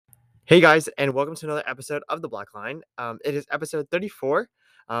Hey guys, and welcome to another episode of the Black Line. It is episode 34.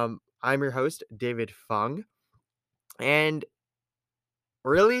 I'm your host, David Fung, and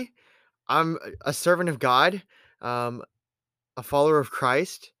really, I'm a servant of God, um, a follower of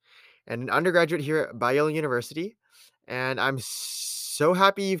Christ, and an undergraduate here at Biola University. And I'm so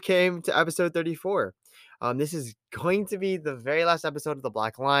happy you've came to episode 34. This is going to be the very last episode of the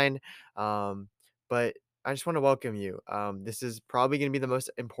Black Line, but I just want to welcome you. This is probably going to be the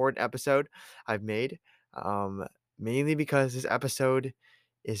most important episode I've made, um, mainly because this episode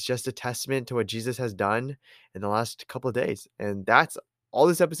is just a testament to what Jesus has done in the last couple of days, and that's all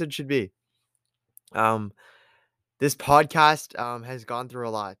this episode should be. Um, this podcast has gone through a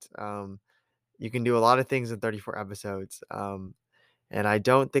lot. You can do a lot of things in 34 episodes. And I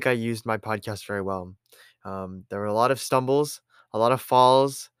don't think I used my podcast very well. There were a lot of stumbles, a lot of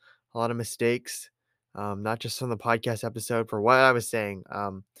falls, a lot of mistakes, not just on the podcast episode for what I was saying.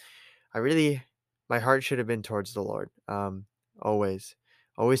 I really, my heart should have been towards the Lord. Always,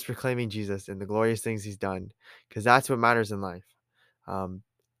 always proclaiming Jesus and the glorious things he's done, because that's what matters in life. Um,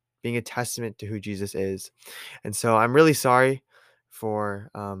 being a testament to who Jesus is. And so I'm really sorry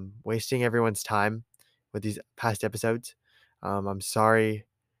for wasting everyone's time with these past episodes. I'm sorry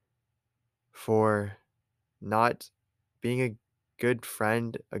for not being a good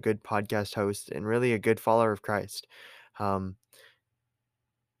friend, a good podcast host, and really a good follower of Christ. Um,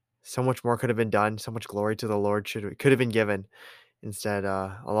 so much more could have been done. So much glory to the Lord could have been given. Instead,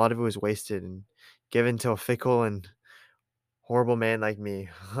 a lot of it was wasted and given to a fickle and horrible man like me.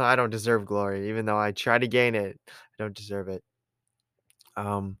 I don't deserve glory, even though I try to gain it. I don't deserve it.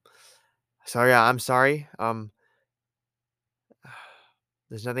 Um, so yeah, I'm sorry.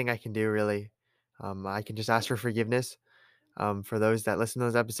 There's nothing I can do really. I can just ask for forgiveness. For those that listen to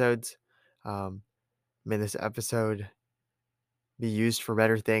those episodes, um, may this episode be used for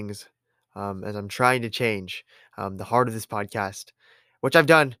better things. As I'm trying to change the heart of this podcast, which I've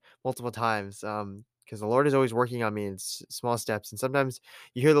done multiple times. Because the Lord is always working on me in small steps, and sometimes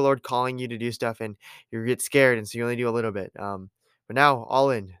you hear the Lord calling you to do stuff, and you get scared, and so you only do a little bit. But now,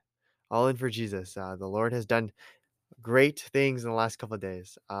 all in for Jesus. The Lord has done great things in the last couple of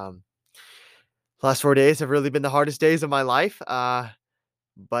days. Last 4 days have really been the hardest days of my life,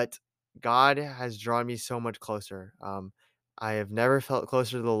 but God has drawn me so much closer. I have never felt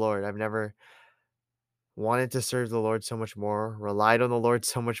closer to the Lord. I've never wanted to serve the Lord so much more, relied on the Lord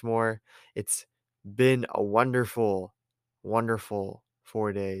so much more. It's been a wonderful, wonderful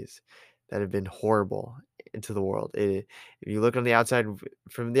 4 days that have been horrible into the world. If you look on the outside,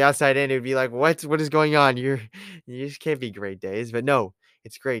 from the outside in, it'd be like, what is going on? You just can't be great days. But no,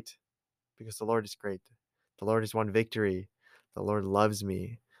 it's great because the Lord is great. The Lord has won victory. The Lord loves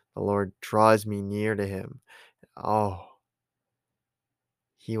me. The Lord draws me near to him. Oh,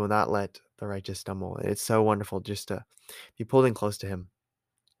 he will not let the righteous stumble. It's so wonderful just to be pulled in close to him.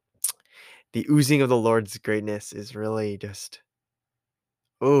 The oozing of the Lord's greatness is really just,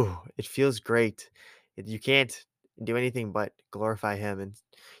 oh, it feels great. You can't do anything but glorify him and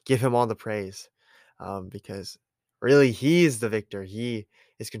give him all the praise, because really he is the victor. He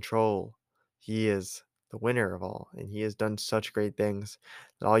is control. He is the winner of all, and he has done such great things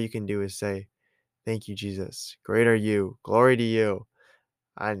that all you can do is say, "Thank you, Jesus. Great are you. Glory to you.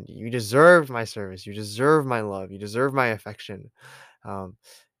 And you deserve my service. You deserve my love. You deserve my affection." Um,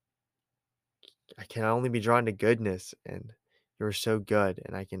 I can only be drawn to goodness, and you're so good,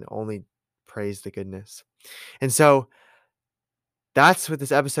 and I can only praise the goodness. And so that's what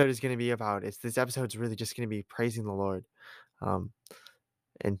this episode is going to be about. This episode's really just going to be praising the Lord, um,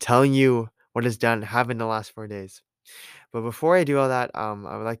 and telling you what has done happened in the last 4 days. But before I do all that, I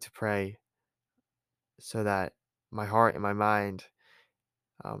would like to pray so that my heart and my mind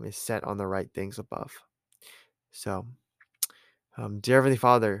is set on the right things above. So, dear Heavenly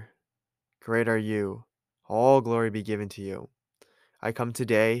Father, great are you. All glory be given to you. I come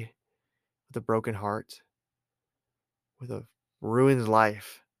today with a broken heart, with a ruined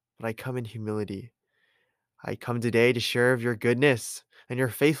life, but I come in humility. I come today to share of your goodness and your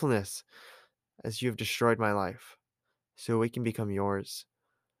faithfulness as you have destroyed my life, so we can become yours.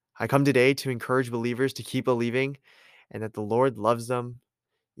 I come today to encourage believers to keep believing and that the Lord loves them,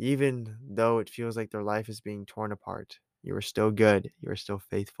 even though it feels like their life is being torn apart. You are still good. You are still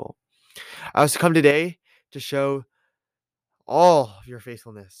faithful. I also come today to show all of your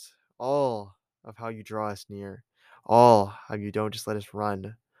faithfulness, all of how you draw us near, all how you don't just let us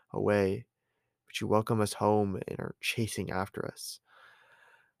run away, but you welcome us home and are chasing after us.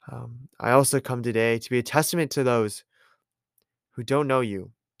 I also come today to be a testament to those who don't know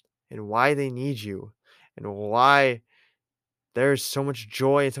you and why they need you and why There's so much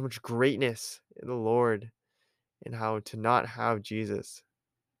joy and so much greatness in the Lord, and how to not have Jesus.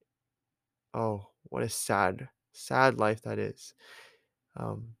 Oh, what a sad, sad life that is.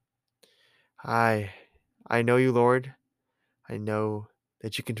 Um, I I know you, Lord. I know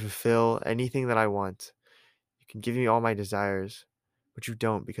that you can fulfill anything that I want. You can give me all my desires, but you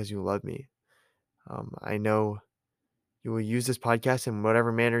don't because you love me. I know you will use this podcast in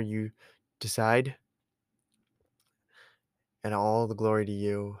whatever manner you decide, and all the glory to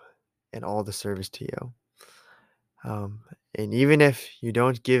you and all the service to you. And even if you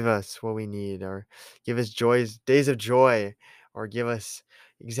don't give us what we need, or give us days of joy, or give us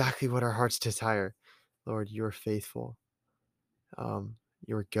exactly what our hearts desire, Lord, you are faithful.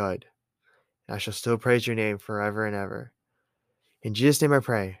 You are good. And I shall still praise your name forever and ever. In Jesus' name I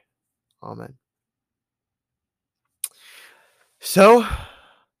pray. Amen. So,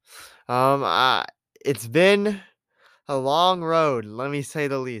 um, uh, it's been a long road, let me say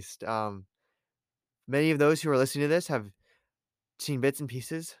the least. Many of those who are listening to this have seen bits and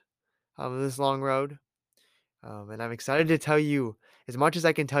pieces of this long road. And I'm excited to tell you as much as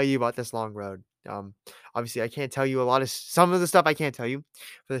I can tell you about this long road. Obviously, I can't tell you some of the stuff I can't tell you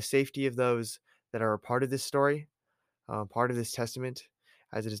for the safety of those that are a part of this story, part of this testament,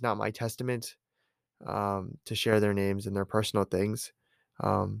 as it is not my testament to share their names and their personal things.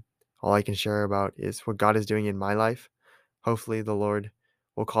 Um, all I can share about is what God is doing in my life. Hopefully, the Lord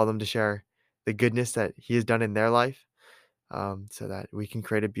will call them to share the goodness that He has done in their life, so that we can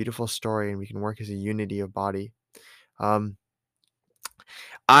create a beautiful story and we can work as a unity of body. Um,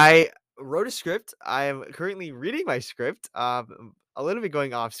 I wrote a script. I am currently reading my script, a little bit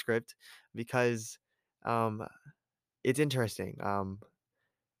going off script because um, it's interesting.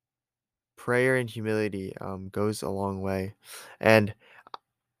 Prayer and humility goes a long way. And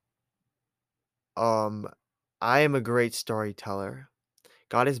um, I am a great storyteller.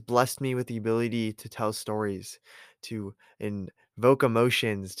 God has blessed me with the ability to tell stories, to invoke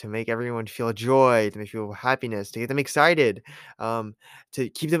emotions, to make everyone feel joy, to make people feel happiness, to get them excited, um, to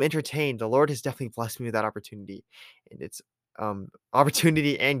keep them entertained. The Lord has definitely blessed me with that opportunity, and it's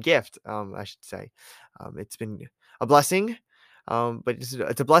opportunity and gift, I should say. It's been a blessing, but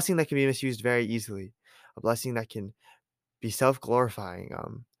it's a blessing that can be misused very easily, a blessing that can be self glorifying.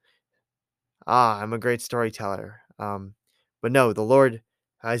 I'm a great storyteller. But no, the Lord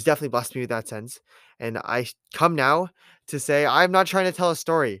has definitely blessed me with that sense. And come now to say, I'm not trying to tell a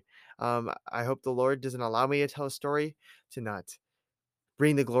story. I hope the Lord doesn't allow me to tell a story, to not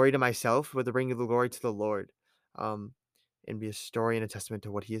bring the glory to myself, but to bring the glory to the Lord, um, and be a story and a testament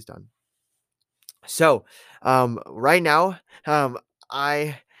to what He has done. So, right now,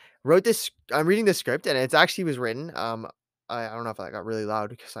 I I'm reading this script, and it's actually was written. I don't know if I got really loud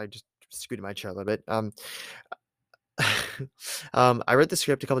because I just scooted my chair a little bit. I read the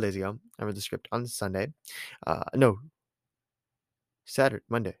script a couple days ago. I read the script on Sunday. No, Saturday,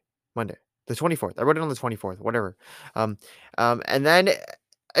 Monday, the 24th. I wrote it on the 24th, whatever. Um, and then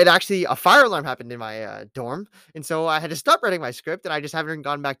it actually a fire alarm happened in my dorm, and so I had to stop writing my script, and I just haven't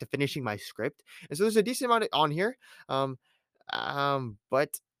gone back to finishing my script. And so there's a decent amount on here, um,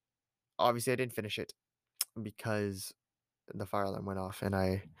 but obviously I didn't finish it because the fire alarm went off and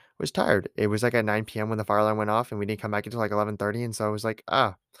I was tired. It was like at 9 p.m. when the fire alarm went off and we didn't come back until like 11:30. And so I was like,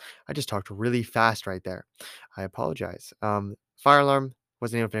 I just talked really fast right there. I apologize. Fire alarm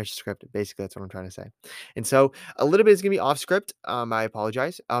wasn't able to finish the script. Basically, that's what I'm trying to say. And so a little bit is gonna be off script. I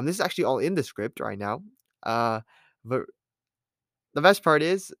apologize. This is actually all in the script right now. Uh, but the best part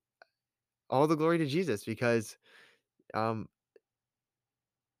is all the glory to Jesus because um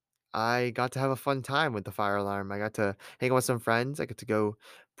I got to have a fun time with the fire alarm. I got to hang out with some friends. I got to go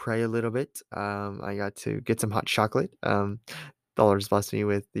pray a little bit. I got to get some hot chocolate. The Lord's blessed me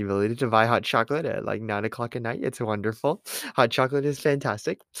with the ability to buy hot chocolate at like 9 o'clock at night. It's wonderful. Hot chocolate is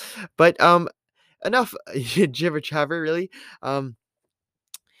fantastic. But enough jibber jabber, really. Um,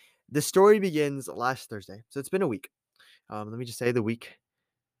 the story begins last Thursday, so it's been a week. Let me just say the week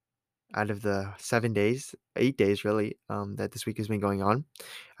out of the 7 days, 8 days really, that this week has been going on,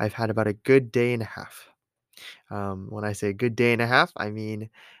 I've had about a good day and a half. When I say a good day and a half, I mean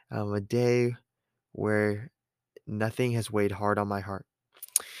a day where nothing has weighed hard on my heart.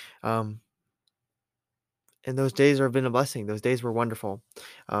 Um, and those days have been a blessing. Those days were wonderful.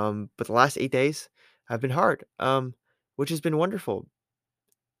 But the last 8 days have been hard, which has been wonderful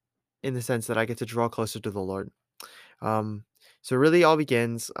in the sense that I get to draw closer to the Lord. Um, so really all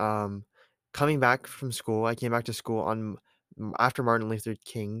begins coming back from school. I came back to school after Martin Luther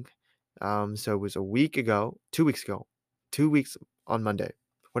King. So it was a week ago, 2 weeks ago, 2 weeks on Monday,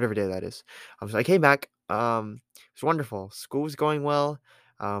 whatever day that is. So I came back It's wonderful. School was going well.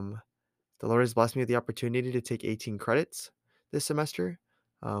 Um, the Lord has blessed me with the opportunity to take 18 credits this semester,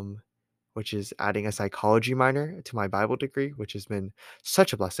 um, which is adding a psychology minor to my Bible degree, which has been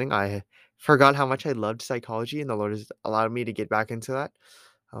such a blessing. I forgot how much I loved psychology, and the Lord has allowed me to get back into that.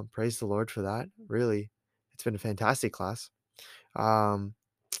 Praise the Lord for that. Really, it's been a fantastic class. Um,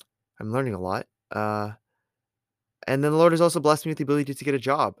 I'm learning a lot. And then the Lord has also blessed me with the ability to get a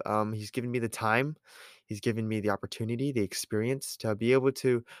job. He's given me the time, He's given me the opportunity, the experience to be able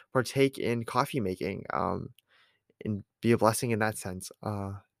to partake in coffee making, and be a blessing in that sense.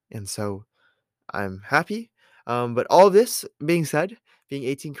 And so I'm happy. But all of this being said, being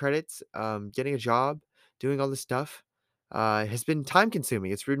 18 credits, getting a job, doing all this stuff, has been time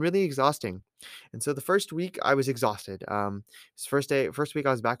consuming. It's been really exhausting. And so the first week I was exhausted. This first week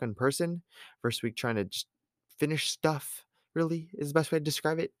I was back in person. First week trying to just finish stuff. Really is the best way to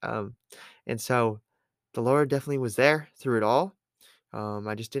describe it. And so the Lord definitely was there through it all.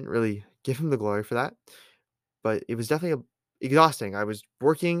 I just didn't really give him the glory for that, but it was definitely exhausting. I was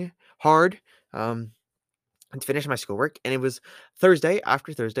working hard. Um, and finish my schoolwork, and it was Thursday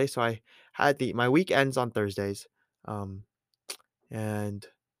after Thursday, so I had the my weekends on Thursdays, um, and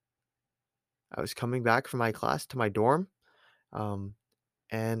I was coming back from my class to my dorm, um,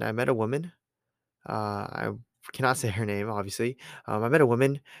 and I met a woman. I cannot say her name, obviously. I met a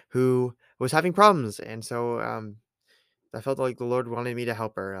woman who was having problems, and so I felt like the Lord wanted me to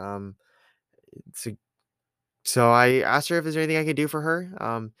help her. So, so I asked her if there's anything I could do for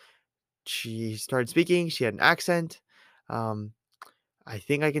her. She started speaking. She had an accent. Um, I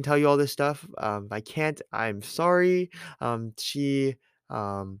think I can tell you all this stuff. If I can't, I'm sorry. She,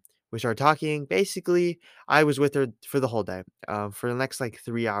 we started talking. Basically, I was with her for the whole day, for the next like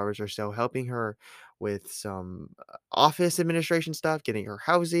 3 hours or so, helping her with some office administration stuff, getting her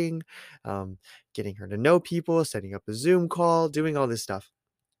housing, um, getting her to know people, setting up a Zoom call, doing all this stuff.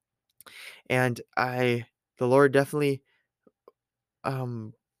 And the Lord definitely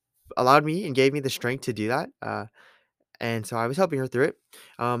um, allowed me and gave me the strength to do that. And so I was helping her through it.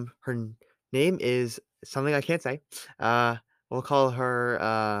 Name is something I can't say. Uh, we'll call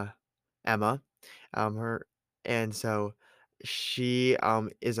her Emma. Her and so she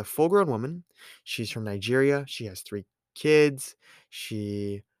is a full-grown woman. She's from Nigeria. She has 3 kids.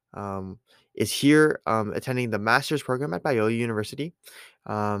 She um, is here attending the master's program at Biola University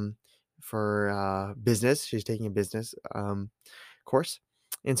um, for business. She's taking a business course.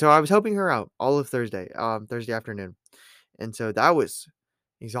 And so I was helping her out all of Thursday afternoon, and so that was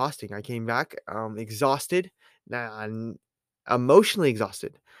exhausting. I came back, exhausted, and emotionally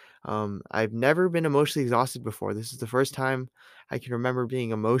exhausted. I've never been emotionally exhausted before. This is the first time I can remember being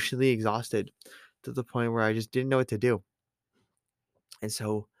emotionally exhausted to the point where I just didn't know what to do. And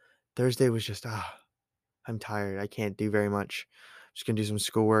so Thursday was just, I'm tired. I can't do very much. Just gonna do some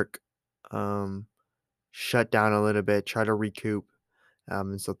schoolwork, um, shut down a little bit, try to recoup.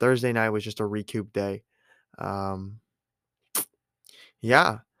 And so Thursday night was just a recoup day. Um,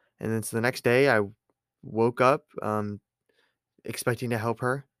 Yeah, and then so the next day, I woke up, expecting to help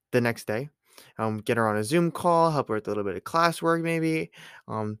her the next day, get her on a Zoom call, help her with a little bit of classwork maybe.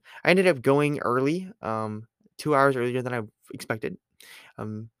 I ended up going early, 2 hours earlier than I expected.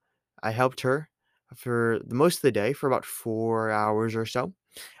 Um, I helped her for the most of the day for about 4 hours or so,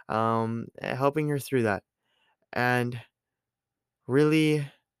 helping her through that, and really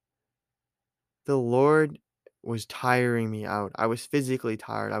the Lord was tiring me out. I was physically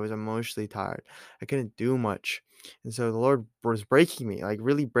tired. I was emotionally tired. I couldn't do much. And so the Lord was breaking me, like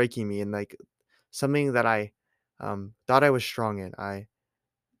really breaking me in like something that I thought I was strong in.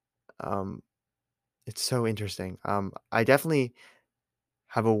 Um it's so interesting. I definitely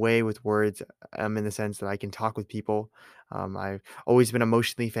have a way with words in the sense that I can talk with people. I've always been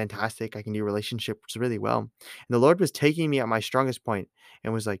emotionally fantastic. I can do relationships really well. And the Lord was taking me at my strongest point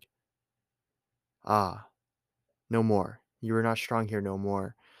and was like, "Ah, no more. You are not strong here no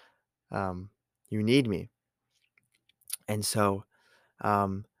more. Um, you need me." And so,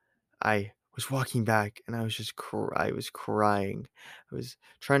 um, I was walking back and I was just I was crying. I was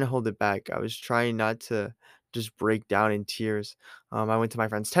trying to hold it back. I was trying not to just break down in tears. I went to my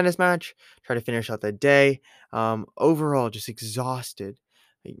friend's tennis match, tried to finish out the day. Overall, just exhausted,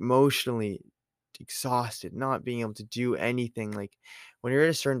 emotionally exhausted, not being able to do anything. Like when you're at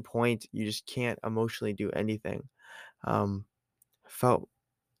a certain point, you just can't emotionally do anything. Um, felt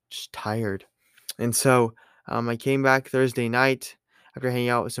just tired. And so, I came back Thursday night after hanging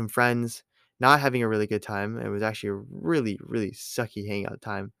out with some friends, not having a really good time. It was actually a really, really sucky hangout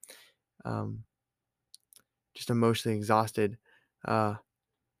time. Um, just emotionally exhausted. Uh,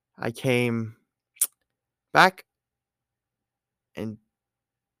 I came. back and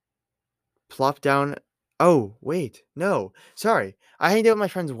plop down. Oh, wait, no, sorry. I hanged out with my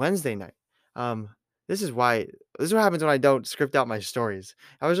friends Wednesday night. Um, this is why this is what happens when I don't script out my stories.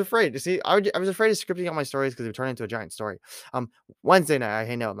 I was afraid. To see, I was afraid of scripting out my stories because it would turn into a giant story. Um, Wednesday night, I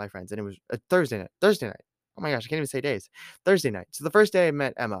hanged out with my friends, and it was Thursday night. Thursday night. Oh my gosh, I can't even say days. Thursday night. So the first day I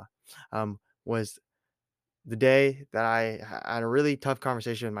met Emma, was the day that I had a really tough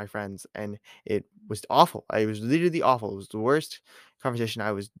conversation with my friends, and it was awful. It was literally awful. It was the worst conversation.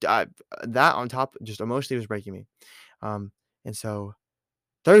 That on top just emotionally was breaking me. Um, and so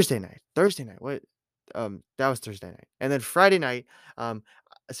Thursday night, what? That was Thursday night, and then Friday night.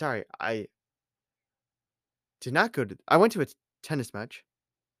 Sorry, I did not go to. I went to a tennis match.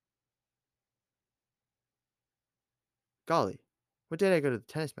 Golly, what day did I go to the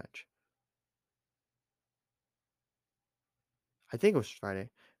tennis match? I think it was Friday.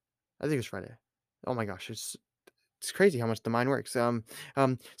 I think it was Friday. Oh my gosh, it's crazy how much the mind works. So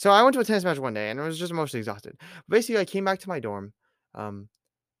I went to a tennis match one day and I was just emotionally exhausted. Basically, I came back to my dorm, um,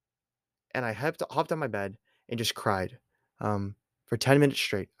 and I hopped on my bed and just cried, for 10 minutes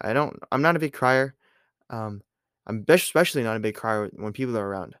straight. I'm not a big crier. Um, I'm especially not a big crier when people are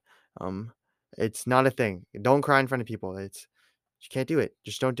around. Um, it's not a thing. Don't cry in front of people. You can't do it.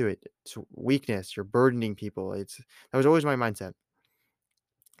 Just don't do it. It's weakness. You're burdening people. That was always my mindset.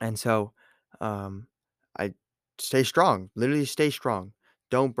 And so, I stay strong, literally stay strong.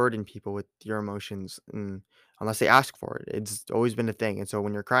 Don't burden people with your emotions, unless they ask for it. It's always been a thing. And so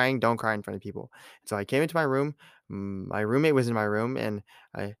when you're crying, don't cry in front of people. So I came into my room. My roommate was in my room, and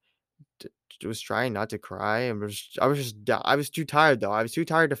I was trying not to cry. And I was too tired though. I was too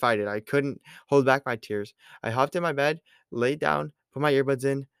tired to fight it. I couldn't hold back my tears. I hopped in my bed, laid down, put my earbuds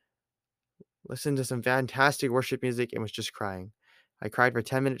in, listened to some fantastic worship music, and was just crying. I cried for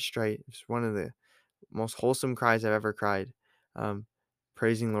 10 minutes straight. It was one of the most wholesome cries I've ever cried, um,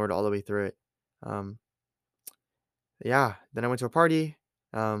 praising Lord all the way through it. Um, yeah, then I went to a party,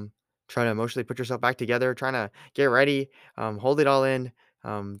 trying to emotionally put yourself back together, trying to get ready, hold it all in,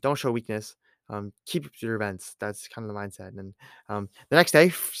 don't show weakness, keep your events. That's kind of the mindset. And the next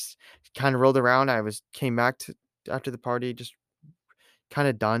day, kind of rolled around. Came back to after the party, just kind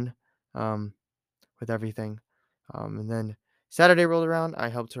of done. Um, with everything. And then Saturday rolled around. I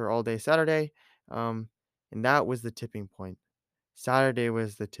helped her all day Saturday. Um, and that was the tipping point. Saturday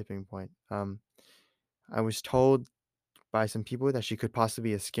was the tipping point. I was told by some people that she could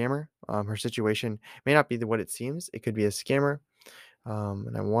possibly be a scammer. Her situation may not be what it seems. It could be a scammer.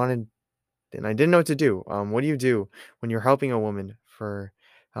 And I didn't know what to do. What do you do when you're helping a woman for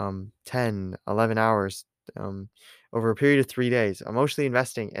 10, 11 hours, um, over a period of 3 days, emotionally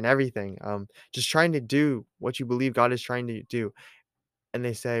investing and everything, just trying to do what you believe God is trying to do? And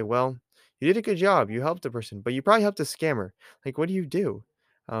they say, well, you did a good job. You helped a person, but you probably helped a scammer. Like, what do you do?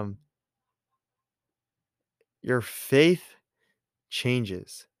 Um, your faith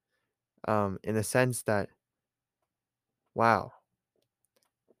changes, in the sense that, wow,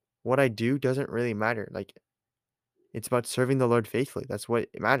 what I do doesn't really matter. Like, it's about serving the Lord faithfully. That's what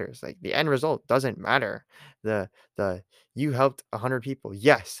it matters. Like, the end result doesn't matter. The You helped 100 people.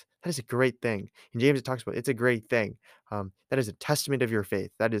 Yes, that is a great thing. In James, it talks about it's a great thing. That is a testament of your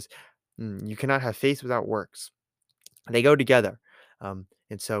faith. You cannot have faith without works. They go together. And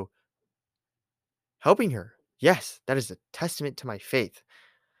so helping her, yes, that is a testament to my faith.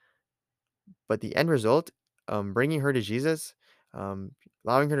 But the end result, bringing her to Jesus, um,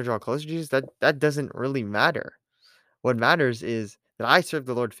 allowing her to draw closer to Jesus, that doesn't really matter. What matters is that I serve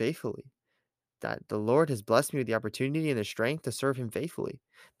the Lord faithfully, that the Lord has blessed me with the opportunity and the strength to serve him faithfully.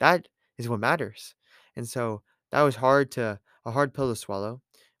 That is what matters. And so that was a hard pill to swallow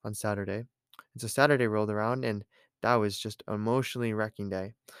on Saturday. And so Saturday rolled around, and that was just emotionally wrecking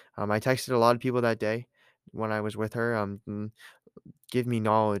day. I texted a lot of people that day when I was with her. Give me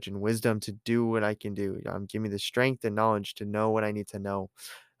knowledge and wisdom to do what I can do. Give me the strength and knowledge to know what I need to know.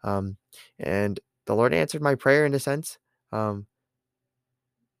 Um, and the Lord answered my prayer in a sense. Um,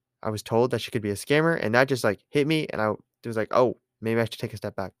 I was told that she could be a scammer, and that just, like, hit me, and I was like, "Oh, maybe I should take a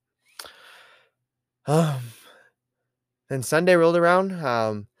step back." Um, then Sunday rolled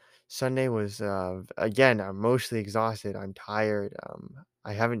around. Sunday was, again, I'm mostly exhausted. I'm tired.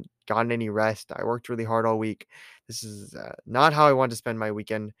 I haven't gotten any rest. I worked really hard all week. This is not how I want to spend my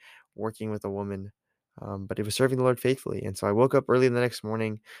weekend working with a woman, but it was serving the Lord faithfully. And so I woke up early the next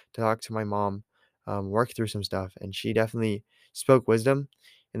morning to talk to my mom, work through some stuff, and she definitely spoke wisdom.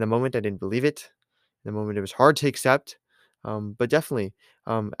 In the moment, I didn't believe it. In the moment, it was hard to accept, but definitely,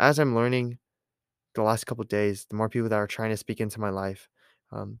 as I'm learning the last couple days, the more people that are trying to speak into my life,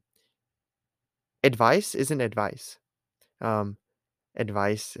 um, advice isn't advice. Um,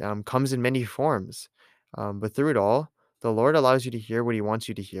 advice comes in many forms, but through it all, the Lord allows you to hear what He wants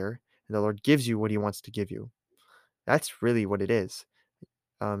you to hear, and the Lord gives you what He wants to give you. That's really what it is.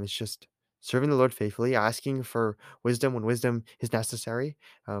 It's just serving the Lord faithfully, asking for wisdom when wisdom is necessary,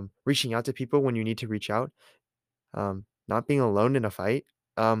 reaching out to people when you need to reach out, not being alone in a fight.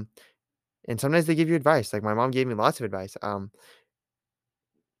 Um, and sometimes they give you advice. Like my mom gave me lots of advice,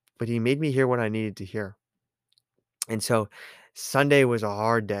 but He made me hear what I needed to hear. And so Sunday was a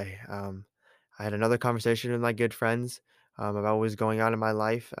hard day. I had another conversation with my good friends about what was going on in my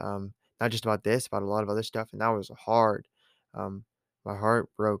life, not just about this, about a lot of other stuff. And that was hard. Um, my heart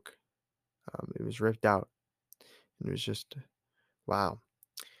broke. It was ripped out. And it was just, wow.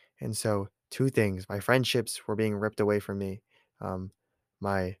 And so, two things: my friendships were being ripped away from me.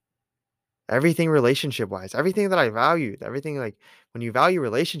 My everything relationship wise, everything that I valued, everything like when you value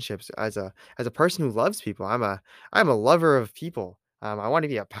relationships as a person who loves people, I'm a lover of people. I want to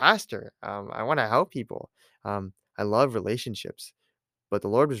be a pastor. I want to help people. I love relationships, but the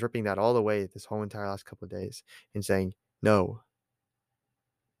Lord was ripping that all away this whole entire last couple of days and saying, "No,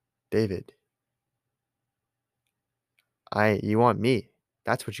 David, I you want me.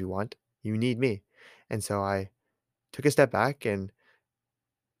 That's what you want. You need me." And so I took a step back and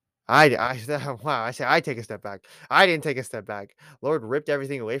I wow, I say I take a step back. I didn't take a step back. Lord ripped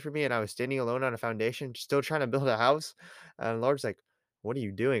everything away from me, and I was standing alone on a foundation, still trying to build a house. And Lord's like, "What are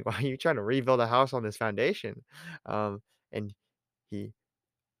you doing? Why are you trying to rebuild a house on this foundation?" Um, and He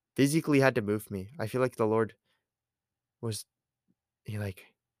physically had to move me. I feel like the Lord was He like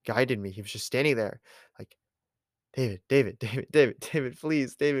guided me. He was just standing there, like, David, David, David, David, David,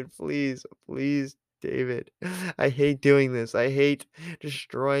 please, David, please, please, David. I hate doing this. I hate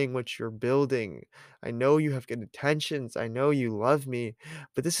destroying what you're building. I know you have good intentions. I know you love me,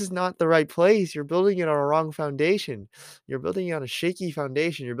 but this is not the right place. You're building it on a wrong foundation. You're building it on a shaky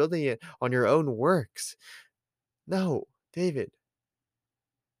foundation. You're building it on your own works. No, David,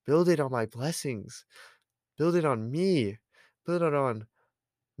 build it on my blessings. Build it on me. Build it on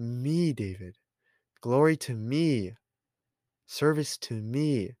me, David. Glory to me. Service to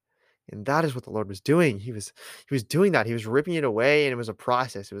me. And that is what the Lord was doing. He was doing that. He was ripping it away, and it was a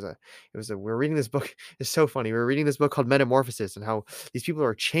process. It was a we're reading this book. It's so funny. We're reading this book called Metamorphosis and how these people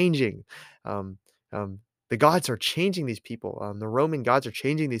are changing. Um, the gods are changing these people. The Roman gods are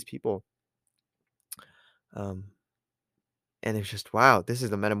changing these people. Um, and it's just, wow, this is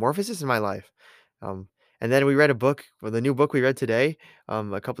the metamorphosis in my life. Um, and then we read a book, well, the new book we read today,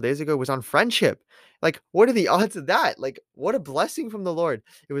 a couple days ago was on friendship. Like, what are the odds of that? Like, what a blessing from the Lord.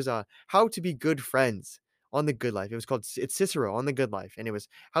 It was how to be good friends on the good life. It was called it's Cicero on the good life, and it was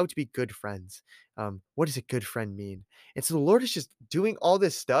how to be good friends. What does a good friend mean? And so the Lord is just doing all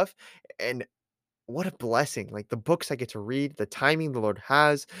this stuff, and what a blessing! Like the books I get to read, the timing the Lord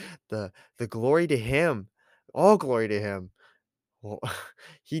has, the glory to Him, all glory to Him. Well,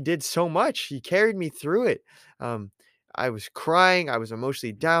 he did so much. He carried me through it. Um, I was crying, I was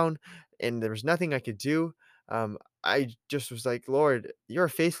emotionally down, and there was nothing I could do. I just was like, Lord, you are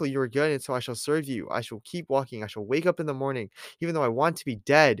faithful, you are good, and so I shall serve you. I shall keep walking. I shall wake up in the morning, even though I want to be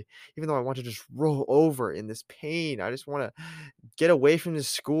dead, even though I want to just roll over in this pain. I just want to get away from this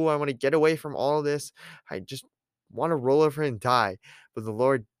school. I want to get away from all of this. I just want to roll over and die. But the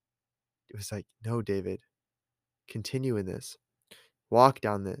Lord was like, no, David, continue in this, walk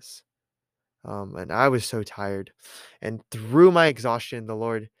down this. And I was so tired. And through my exhaustion, the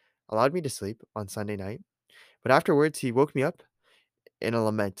Lord allowed me to sleep on Sunday night. But afterwards, He woke me up in a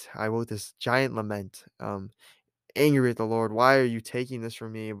lament. I wrote this giant lament, angry at the Lord. Why are you taking this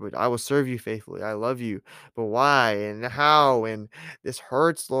from me? But I will serve you faithfully. I love you. But why and how? And this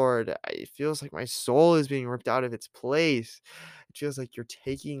hurts, Lord. It feels like my soul is being ripped out of its place. It feels like you're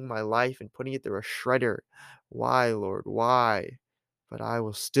taking my life and putting it through a shredder. Why, Lord? Why? But I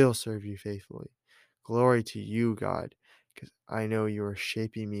will still serve you faithfully. Glory to you, God, because I know you are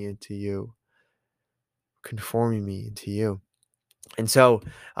shaping me into you, conforming me into you. And so,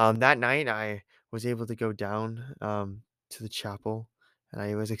 that night, I was able to go down, to the chapel, and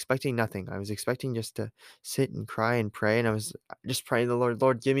I was expecting nothing. I was expecting just to sit and cry and pray, and I was just praying to the Lord,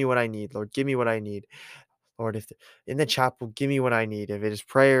 "Lord, give me what I need. Lord, give me what I need. Lord, if in the chapel, give me what I need. If it is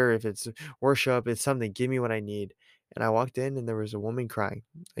prayer, if it's worship, it's something, give me what I need." And I walked in, and there was a woman crying,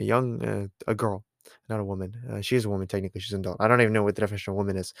 a girl, not a woman. She is a woman technically. She's an adult. I don't even know what the definition of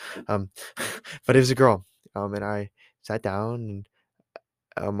woman is, um, but it was a girl. And I sat down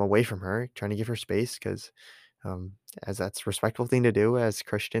and away from her, trying to give her space because, as that's a respectful thing to do as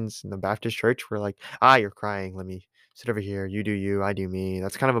Christians in the Baptist church, we're like, "Ah, you're crying. Let me sit over here, you do you, I do me.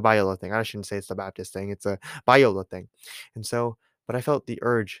 That's kind of a Biola thing. I shouldn't say it's the Baptist thing. It's a Biola thing. And so, but I felt the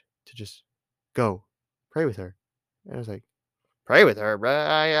urge to just go pray with her. And I was like, pray with her, bruh.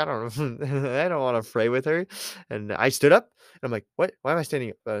 I don't I don't want to pray with her. And I stood up and I'm like, what? Why am I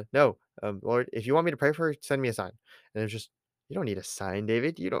standing up? No, Lord, if you want me to pray for her, send me a sign. And it's just, you don't need a sign,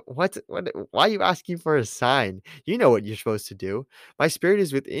 David. You don't, why are you asking for a sign? You know what you're supposed to do. My spirit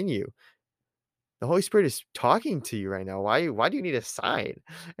is within you. The Holy Spirit is talking to you right now. Why do you need a sign?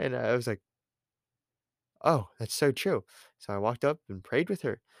 And I was like, oh, that's so true. So I walked up and prayed with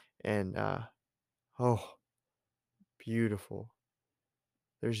her. And oh, beautiful.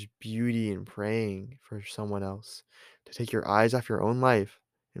 There's beauty in praying for someone else. To take your eyes off your own life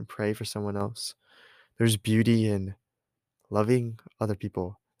and pray for someone else. There's beauty in loving other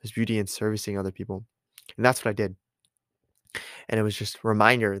people. There's beauty in servicing other people. And that's what I did. And it was just a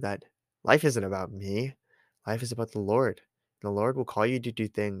reminder that life isn't about me. Life is about the Lord. The Lord will call you to do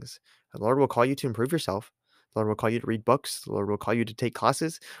things. The Lord will call you to improve yourself. The Lord will call you to read books. The Lord will call you to take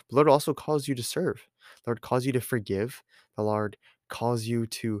classes. The Lord also calls you to serve. The Lord calls you to forgive. The Lord calls you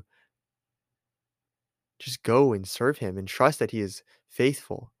to just go and serve him and trust that he is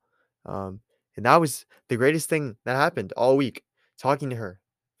faithful. Um, and that was the greatest thing that happened all week, talking to her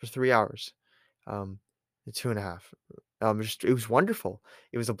for 3 hours, um, 2.5. Just, it was wonderful.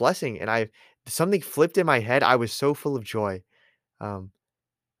 It was a blessing. And something flipped in my head. I was so full of joy. Um,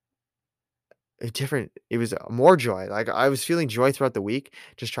 it was more joy. Like I was feeling joy throughout the week,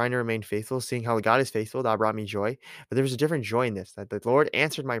 just trying to remain faithful, seeing how God is faithful. That brought me joy. But there was a different joy in this, that the Lord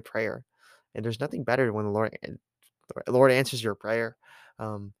answered my prayer. And there's nothing better when the Lord answers your prayer,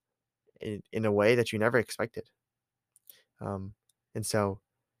 um, in a way that you never expected. Um, and so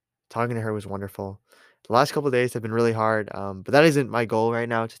talking to her was wonderful. The last couple of days have been really hard, but that isn't my goal right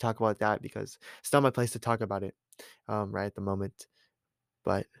now to talk about that because it's not my place to talk about it, right at the moment.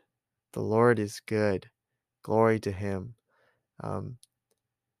 But the Lord is good. Glory to Him. Um,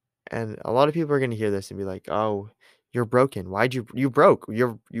 and a lot of people are going to hear this and be like, "Oh, you're broken. Why'd you broke?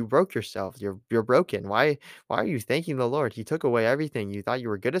 You broke yourself. You're broken. Why are you thanking the Lord? He took away everything. You thought you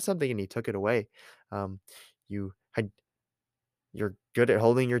were good at something and He took it away. Um, you had You're good at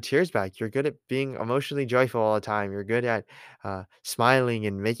holding your tears back. You're good at being emotionally joyful all the time. You're good at smiling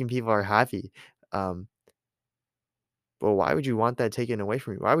and making people are happy. Um, but why would you want that taken away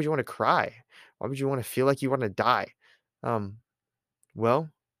from you? Why would you want to cry? Why would you want to feel like you want to die? Um, well,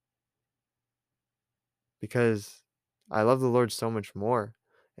 because I love the Lord so much more,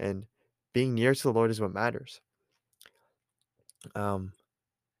 and being near to the Lord is what matters. Um,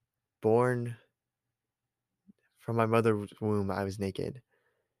 Born from my mother's womb, I was naked,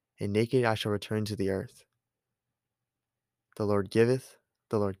 and naked I shall return to the earth. The Lord giveth,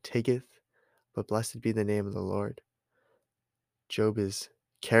 the Lord taketh, but blessed be the name of the Lord. Job is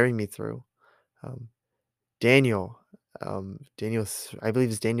carrying me through. Um, Daniel, I believe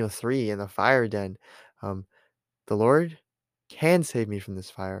it's Daniel 3 in the fire den. Um, the Lord can save me from this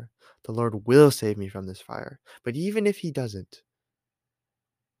fire. The Lord will save me from this fire. But even if He doesn't,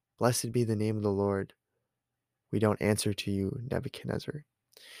 blessed be the name of the Lord. We don't answer to you, Nebuchadnezzar.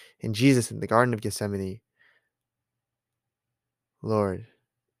 And Jesus in the Garden of Gethsemane, Lord,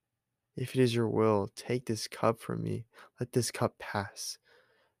 if it is your will, take this cup from me. Let this cup pass.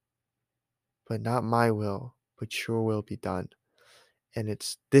 But not my will, but your will be done. And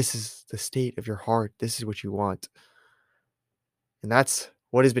this is the state of your heart. This is what you want. And that's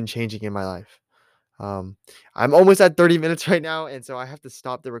what has been changing in my life. Um, I'm almost at 30 minutes right now, and so I have to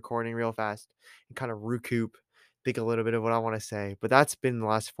stop the recording real fast and kind of recoup, think a little bit of what I want to say. But that's been the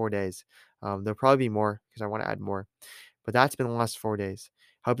last 4 days. There'll probably be more because I want to add more. But that's been the last 4 days.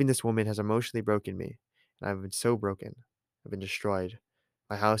 Helping this woman has emotionally broken me. And I've been so broken. I've been destroyed.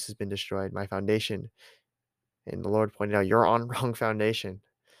 My house has been destroyed. My foundation. And the Lord pointed out, you're on wrong foundation.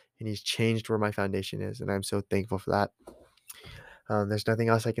 And He's changed where my foundation is. And I'm so thankful for that. There's nothing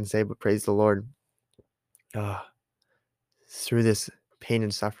else I can say but praise the Lord. Uh, Through this pain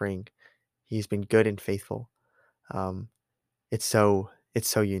and suffering, He's been good and faithful. Um, it's so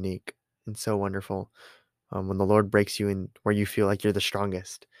unique and so wonderful when the Lord breaks you in where you feel like you're the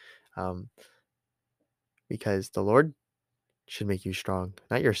strongest. Um, because the Lord should make you strong,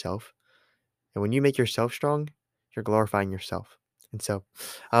 not yourself. And when you make yourself strong, you're glorifying yourself. And so,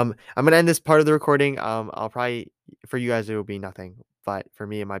 I'm gonna end this part of the recording. I'll probably for you guys it will be nothing, but for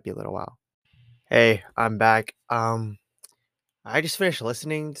me it might be a little while. Hey, I'm back. I just finished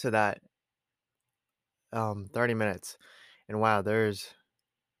listening to that 30 minutes, and wow, there's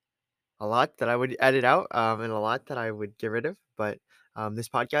a lot that I would edit out, and a lot that I would get rid of. But this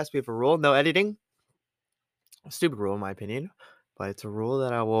podcast, we have a rule: no editing. A stupid rule in my opinion, but it's a rule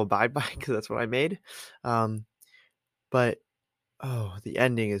that I will abide by because that's what I made. Um, but oh, the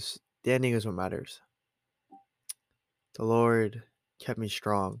ending is what matters. The Lord kept me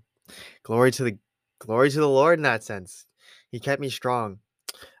strong. Glory to the glory to the Lord in that sense. He kept me strong.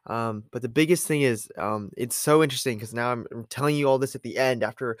 But the biggest thing is, it's so interesting because now I'm telling you all this at the end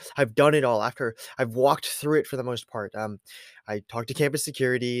after I've done it all, after I've walked through it for the most part. I talked to campus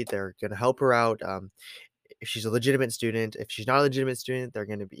security. They're gonna help her out. If she's a legitimate student, if she's not a legitimate student, they're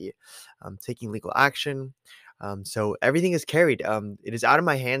gonna be taking legal action. So everything is carried. It is out of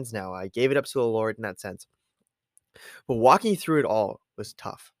my hands now. I gave it up to the Lord in that sense. But walking through it all was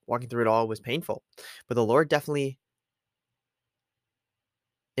tough. Walking through it all was painful. But the Lord definitely,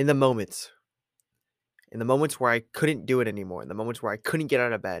 in the moments, in the moments where I couldn't do it anymore, in the moments where I couldn't get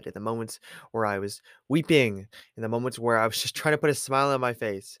out of bed, in the moments where I was weeping, in the moments where I was just trying to put a smile on my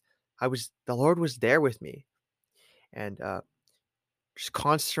face, the Lord was there with me. And just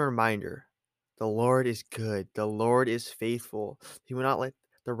constant reminder, the Lord is good. The Lord is faithful. He will not let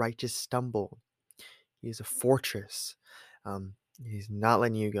the righteous stumble. He is a fortress. He's not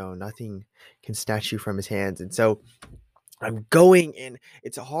letting you go. Nothing can snatch you from his hands. And so I'm going and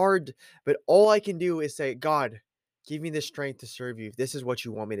it's hard, but all I can do is say, God, give me the strength to serve you. If this is what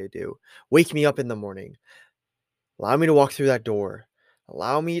you want me to do, wake me up in the morning. Allow me to walk through that door.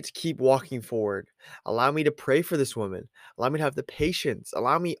 Allow me to keep walking forward. Allow me to pray for this woman. Allow me to have the patience.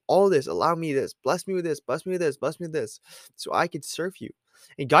 Allow me all this. Allow me this. Bless me with this. Bless me with this. Bless me with this. So I could serve you.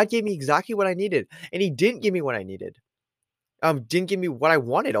 And God gave me exactly what I needed. And He didn't give me what I needed. Didn't give me what I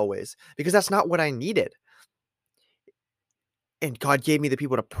wanted always, because that's not what I needed. And God gave me the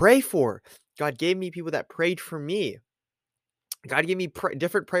people to pray for. God gave me people that prayed for me. God gave me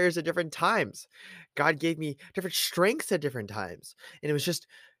different prayers at different times. God gave me different strengths at different times. And it was just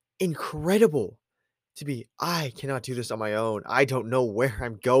incredible to be, I cannot do this on my own. I don't know where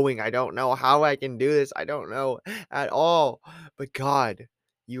I'm going. I don't know how I can do this. I don't know at all. But God,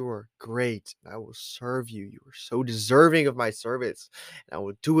 you are great. I will serve you. You are so deserving of my service. And I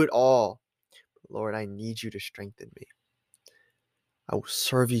will do it all. Lord, I need you to strengthen me. I will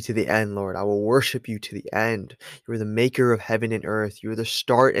serve you to the end, Lord. I will worship you to the end. You are the maker of heaven and earth. You are the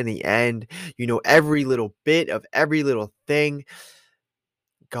start and the end. You know every little bit of every little thing.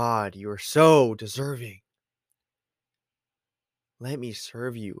 God, you are so deserving. Let me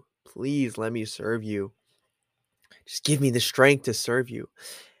serve you. Please let me serve you. Just give me the strength to serve you.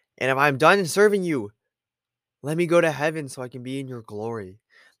 And if I'm done serving you, let me go to heaven so I can be in your glory.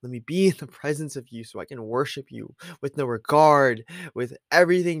 Let me be in the presence of you so I can worship you with no regard, with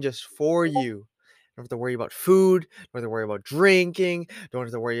everything just for you. Don't have to worry about food. Don't have to worry about drinking. Don't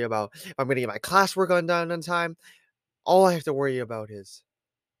have to worry about if I'm going to get my classwork done on time. All I have to worry about is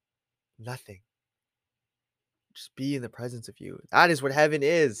nothing. Just be in the presence of you. That is what heaven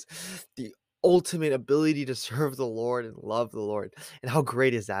is. The ultimate ability to serve the Lord and love the Lord. And how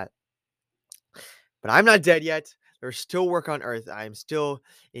great is that? But I'm not dead yet. There's still work on earth. I am still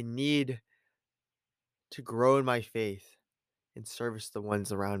in need to grow in my faith and service the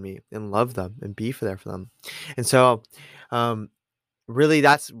ones around me and love them and be there for them. And so, um, really,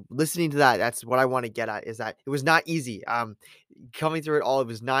 that's listening to that. That's what I want to get at is that it was not easy. Coming through it all, it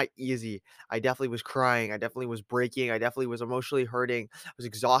was not easy. I definitely was crying. I definitely was breaking. I definitely was emotionally hurting. I was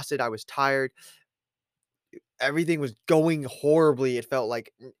exhausted. I was tired. Everything was going horribly. It felt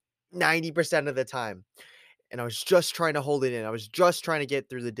like 90% of the time. And I was just trying to hold it in. I was just trying to get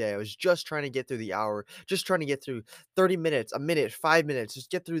through the day. I was just trying to get through the hour, just trying to get through 30 minutes, a minute, 5 minutes, just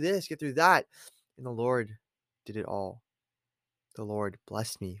get through this, get through that. And the Lord did it all. The Lord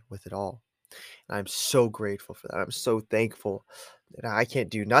blessed me with it all. And I'm so grateful for that. I'm so thankful that I can't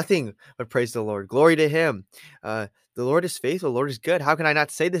do nothing but praise the Lord. Glory to Him. The Lord is faithful. The Lord is good. How can I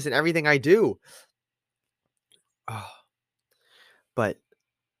not say this in everything I do? Oh, but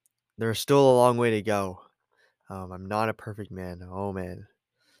there's still a long way to go. I'm not a perfect man. Oh man,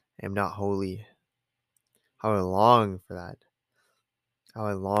 I am not holy. How I long for that. How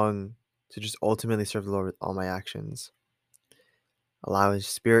I long to just ultimately serve the Lord with all my actions. Allow His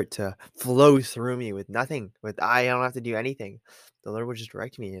Spirit to flow through me with nothing. I don't have to do anything. The Lord will just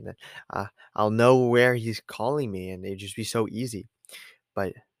direct me, and I'll know where He's calling me, and it'd just be so easy.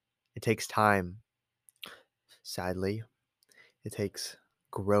 But it takes time. Sadly, it takes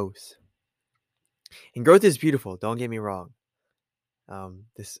growth, and growth is beautiful. Don't get me wrong.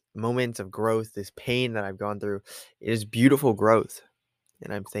 This moment of growth, this pain that I've gone through, is beautiful growth,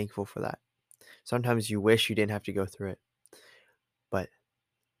 and I'm thankful for that. Sometimes you wish you didn't have to go through it, but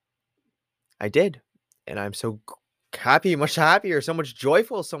I did, and I'm so happy, much happier, so much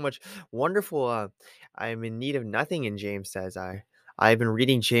joyful, so much wonderful. I am in need of nothing, and James says, I've been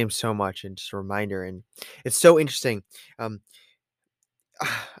reading James so much, and just a reminder, and it's so interesting. Um,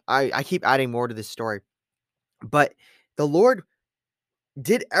 I keep adding more to this story, but the Lord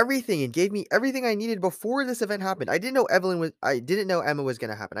did everything and gave me everything I needed before this event happened. I didn't know Emma was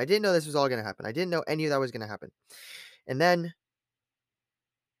gonna happen. I didn't know this was all gonna happen. I didn't know any of that was gonna happen. And then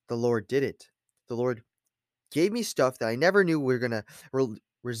the Lord did it. The Lord gave me stuff that I never knew were gonna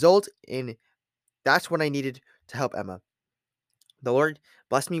result in that's what I needed to help Emma. The Lord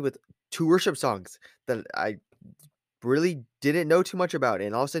blessed me with 2 worship songs that I really didn't know too much about,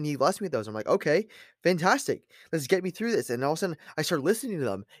 and all of a sudden he blessed me with those. I'm like, "Okay, fantastic. Let's get me through this." And all of a sudden I started listening to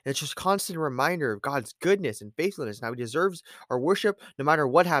them, and it's just constant reminder of God's goodness and faithfulness and how he deserves our worship no matter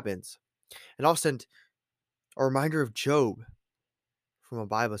what happens. And all of a sudden, a reminder of Job from a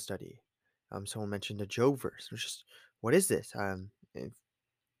Bible study. Someone mentioned a Job verse. It was just, "What is this?" And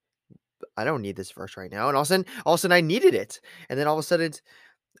I don't need this verse right now. And all of a sudden I needed it. And then all of a sudden,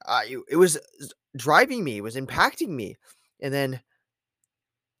 it was driving me, it was impacting me. And then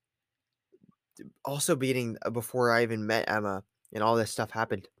also being before I even met Emma and all this stuff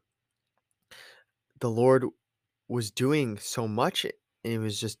happened, the Lord was doing so much, and it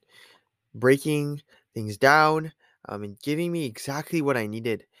was just breaking things down, and giving me exactly what I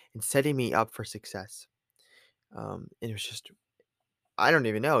needed and setting me up for success. And it was just, I don't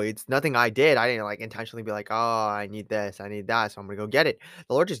even know. It's nothing I did. I didn't like intentionally be like, oh, I need this, I need that, so I'm gonna go get it.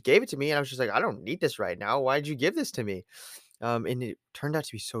 The Lord just gave it to me, and I was just like, I don't need this right now. Why did you give this to me? And it turned out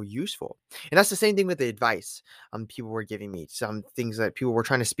to be so useful. And that's the same thing with the advice people were giving me. Some things that people were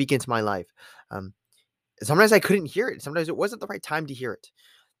trying to speak into my life. Um, Sometimes I couldn't hear it. Sometimes it wasn't the right time to hear it.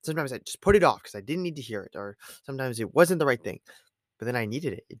 Sometimes I just put it off because I didn't need to hear it, or sometimes it wasn't the right thing. But then I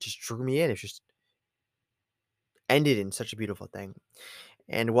needed it. It just drew me in. It just ended in such a beautiful thing.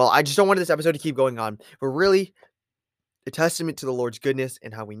 And well, I just don't want this episode to keep going on. But really, a testament to the Lord's goodness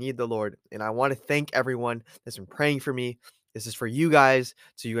and how we need the Lord. And I want to thank everyone that's been praying for me. This is for you guys,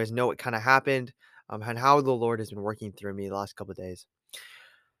 so you guys know what kind of happened, and how the Lord has been working through me the last couple of days.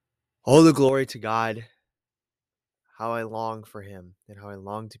 All the glory to God. How I long for Him and how I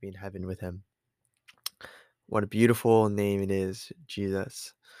long to be in heaven with Him. What a beautiful name it is,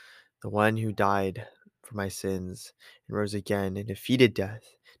 Jesus, the one who died for my sins and rose again and defeated death,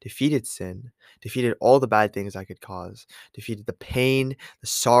 defeated sin, defeated all the bad things I could cause, defeated the pain, the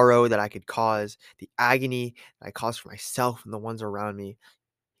sorrow that I could cause, the agony that I caused for myself and the ones around me.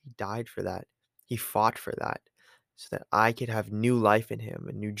 He died for that. He fought for that so that I could have new life in Him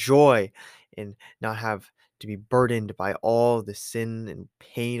and new joy and not have to be burdened by all the sin and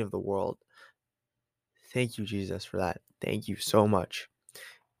pain of the world. Thank you, Jesus, for that. Thank you so much.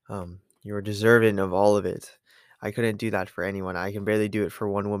 You are deserving of all of it. I couldn't do that for anyone. I can barely do it for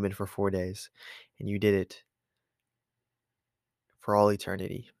one woman for 4 days, and you did it for all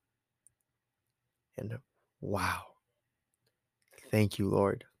eternity. And wow. Thank you,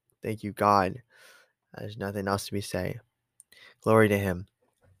 Lord. Thank you, God. There's nothing else to be say. Glory to Him.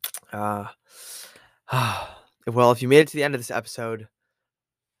 Uh, well, if you made it to the end of this episode,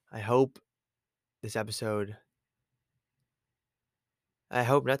 I hope this episode. I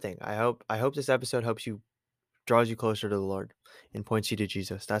hope nothing. I hope this episode helps you, draws you closer to the Lord, and points you to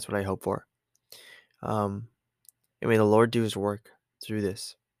Jesus. That's what I hope for. Um, and may the Lord do His work through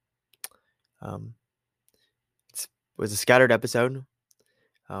this. Um, it was a scattered episode,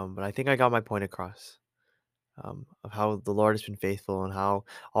 but I think I got my point across, of how the Lord has been faithful and how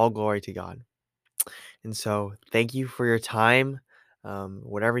all glory to God. And so, thank you for your time.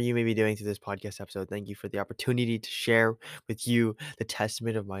 Whatever you may be doing through this podcast episode, thank you for the opportunity to share with you the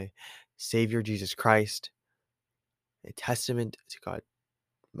testament of my Savior Jesus Christ, a testament to God,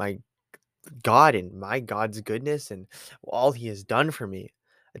 my God, and my God's goodness and all He has done for me,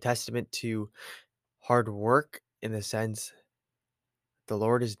 a testament to hard work in the sense the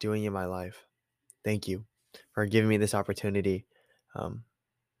Lord is doing in my life. Thank you for giving me this opportunity. Um,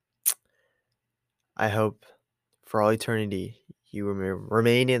 I hope for all eternity you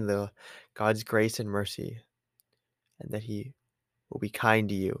remain in the God's grace and mercy, and that He will be kind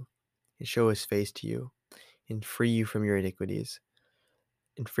to you and show His face to you and free you from your iniquities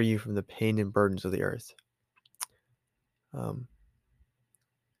and free you from the pain and burdens of the earth. Um,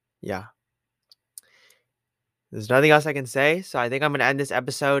 yeah, there's nothing else I can say, so I think I'm going to end this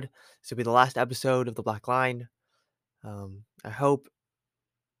episode. This will be the last episode of The Black Line. I hope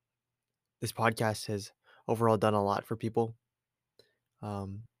this podcast has overall done a lot for people.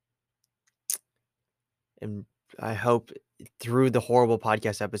 Um, and I hope through the horrible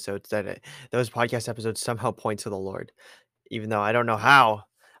podcast episodes those podcast episodes somehow point to the Lord, even though I don't know how.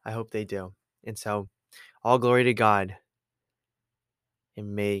 I hope they do. And so, all glory to God,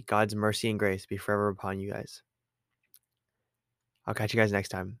 and may God's mercy and grace be forever upon you guys. I'll catch you guys next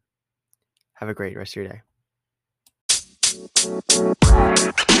time. Have a great rest of your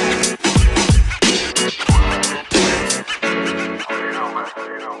day.